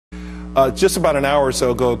Just about an hour or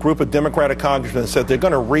so ago, a group of Democratic congressmen said they're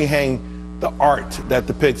going to rehang the art that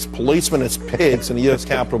depicts policemen as pigs in the U.S.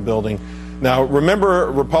 Capitol building. Now,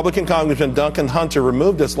 remember, Republican Congressman Duncan Hunter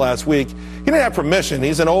removed this last week. He didn't have permission.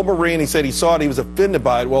 He's an old Marine. He said he saw it. He was offended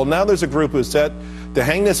by it. Well, now there's a group who's set to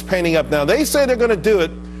hang this painting up. Now, they say they're going to do it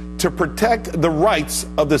to protect the rights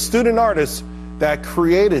of the student artists that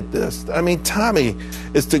created this. I mean, Tommy,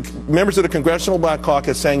 it's the members of the Congressional Black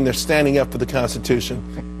Caucus saying they're standing up for the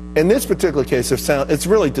Constitution. In this particular case, it's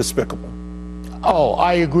really despicable. Oh,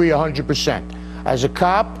 I agree 100%. As a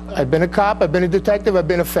cop, I've been a detective, I've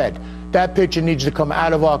been a Fed. That picture needs to come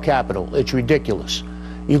out of our Capitol. It's ridiculous.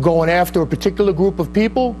 You're going after a particular group of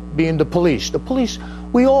people, being the police. The police,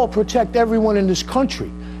 we all protect everyone in this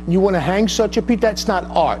country. You want to hang such a piece? That's not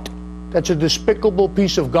art. That's a despicable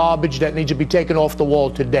piece of garbage that needs to be taken off the wall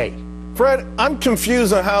today. Fred, I'm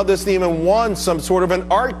confused on how this even won some sort of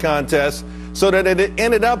an art contest so that it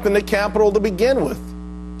ended up in the Capitol to begin with.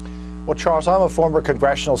 Well, Charles, I'm a former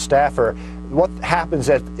congressional staffer. What happens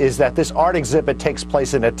is that this art exhibit takes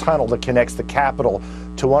place in a tunnel that connects the Capitol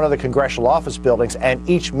to one of the congressional office buildings, and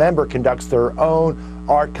each member conducts their own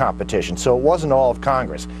art competition. So it wasn't all of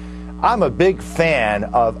Congress. I'm a big fan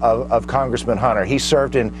of Congressman Hunter. He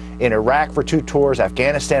served in Iraq for 2 tours,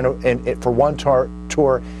 Afghanistan for 1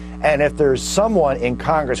 tour. And if there's someone in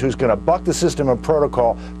Congress who's going to buck the system and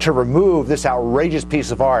protocol to remove this outrageous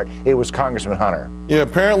piece of art, it was Congressman Hunter. Yeah,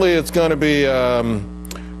 apparently it's going to be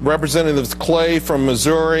Representatives Clay from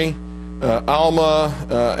Missouri, Alma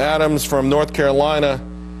Adams from North Carolina,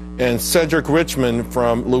 and Cedric Richmond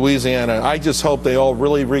from Louisiana. I just hope they all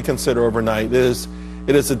really reconsider overnight.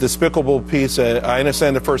 It is a despicable piece. I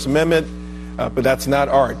understand the First Amendment, but that's not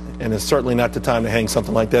art, and it's certainly not the time to hang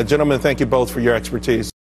something like that. Gentlemen, thank you both for your expertise.